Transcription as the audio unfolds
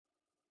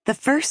The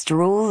first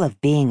rule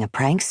of being a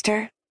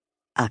prankster?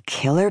 A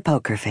killer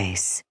poker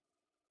face.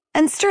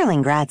 And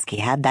Sterling Gradsky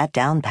had that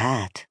down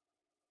pat.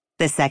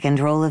 The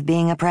second rule of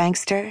being a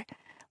prankster?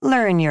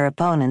 Learn your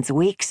opponent's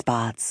weak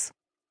spots.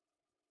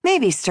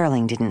 Maybe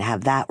Sterling didn't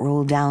have that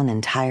rule down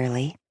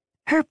entirely.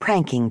 Her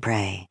pranking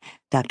prey,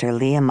 Dr.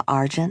 Liam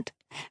Argent,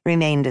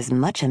 remained as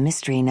much a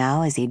mystery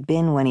now as he'd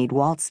been when he'd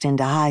waltzed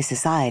into high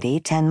society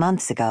 10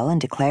 months ago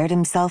and declared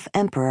himself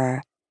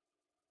emperor.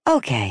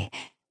 Okay,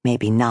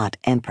 maybe not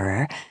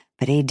emperor,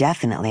 but he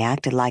definitely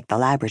acted like the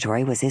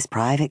laboratory was his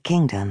private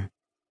kingdom.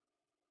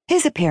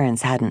 His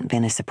appearance hadn't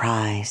been a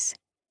surprise.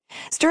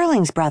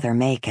 Sterling's brother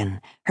Macon,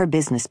 her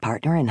business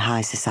partner in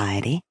high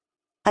society,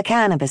 a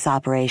cannabis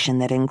operation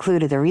that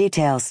included a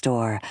retail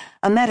store,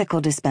 a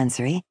medical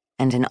dispensary,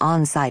 and an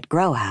on-site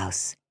grow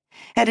house,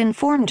 had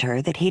informed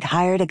her that he'd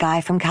hired a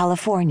guy from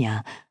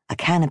California, a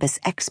cannabis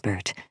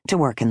expert, to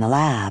work in the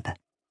lab.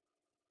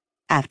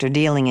 After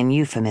dealing in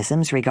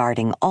euphemisms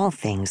regarding all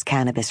things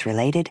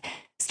cannabis-related,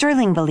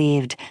 Sterling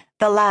believed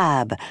the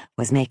lab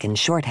was making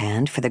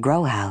shorthand for the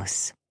grow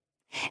house.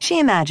 She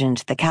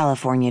imagined the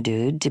California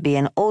dude to be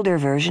an older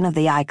version of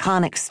the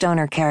iconic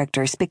stoner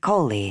character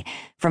Spicoli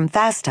from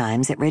Fast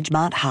Times at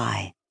Ridgemont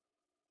High.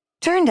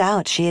 Turned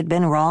out she had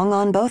been wrong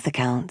on both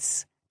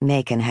accounts.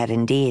 Macon had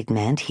indeed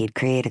meant he'd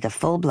created a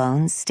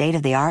full-blown,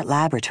 state-of-the-art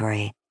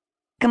laboratory,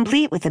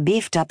 complete with a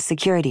beefed-up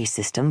security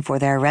system for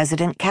their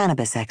resident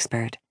cannabis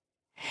expert.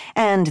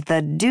 And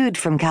the dude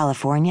from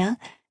California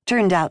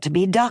turned out to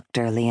be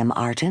Dr. Liam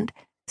Argent,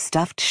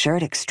 stuffed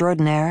shirt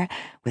extraordinaire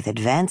with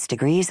advanced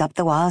degrees up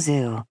the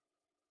wazoo.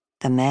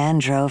 The man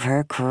drove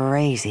her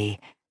crazy.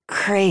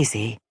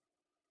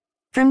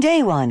 From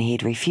day one,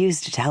 he'd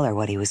refused to tell her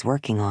what he was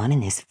working on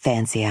in his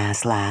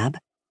fancy-ass lab.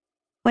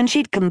 When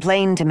she'd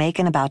complained to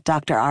Macon about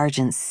Dr.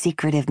 Argent's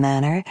secretive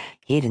manner,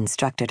 he'd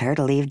instructed her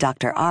to leave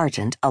Dr.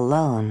 Argent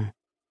alone.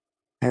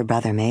 Her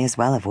brother may as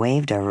well have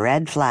waved a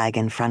red flag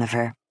in front of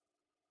her.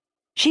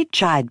 She'd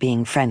tried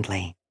being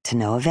friendly, to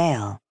no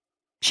avail.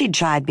 She'd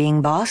tried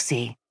being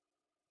bossy,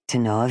 to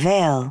no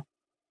avail.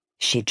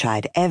 She'd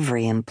tried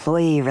every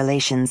employee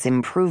relations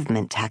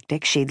improvement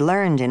tactic she'd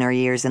learned in her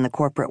years in the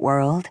corporate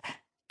world,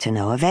 to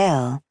no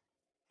avail.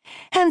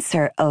 Hence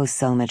her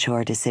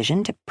oh-so-mature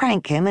decision to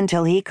prank him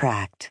until he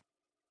cracked.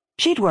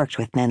 She'd worked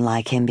with men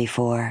like him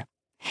before.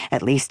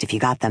 At least if you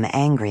got them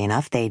angry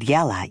enough, they'd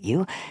yell at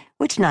you,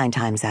 which 9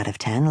 times out of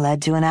 10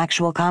 led to an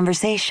actual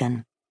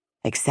conversation.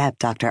 Except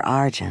Dr.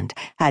 Argent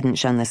hadn't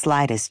shown the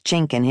slightest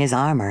chink in his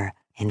armor.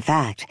 In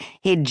fact,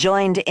 he'd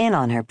joined in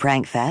on her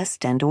prank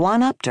fest and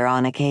one-upped her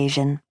on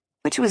occasion,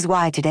 which was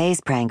why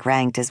today's prank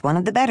ranked as one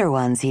of the better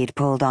ones he'd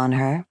pulled on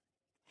her.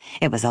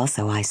 It was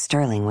also why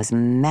Sterling was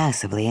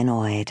massively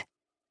annoyed.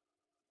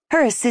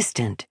 Her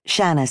assistant,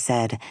 Shanna,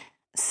 said,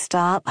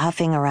 "Stop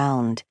huffing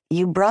around.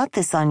 You brought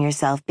this on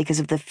yourself because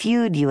of the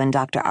feud you and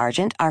Dr.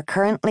 Argent are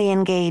currently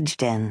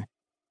engaged in."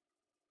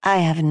 "I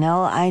have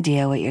no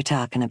idea what you're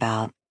talking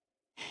about."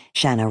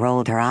 Shanna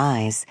rolled her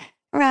eyes.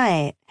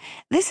 "Right.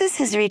 This is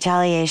his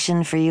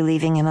retaliation for you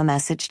leaving him a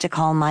message to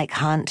call Mike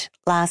Hunt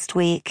last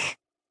week."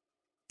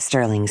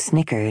 Sterling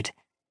snickered.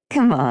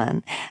 Come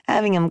on,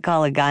 having him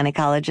call a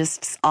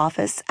gynecologist's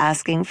office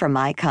asking for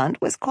Mike Hunt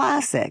was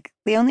classic.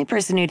 The only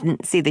person who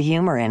didn't see the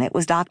humor in it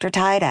was Dr.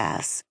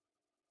 Tightass.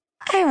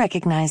 "I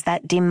recognize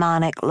that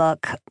demonic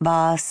look,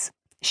 boss,"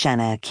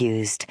 Shanna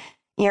accused.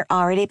 "You're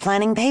already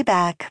planning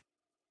payback.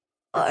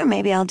 Or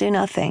maybe I'll do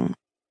nothing.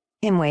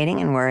 Him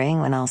waiting and worrying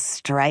when I'll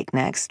strike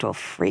next will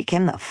freak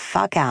him the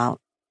fuck out."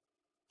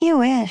 "You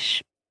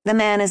wish. The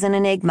man is an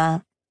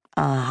enigma.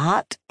 A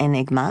hot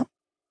enigma."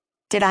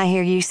 "Did I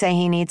hear you say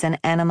he needs an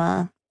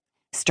enema?"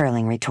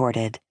 Sterling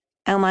retorted.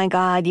 "Oh my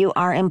God, you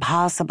are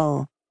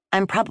impossible.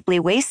 I'm probably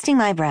wasting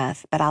my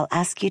breath, but I'll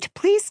ask you to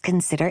please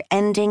consider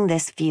ending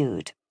this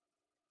feud."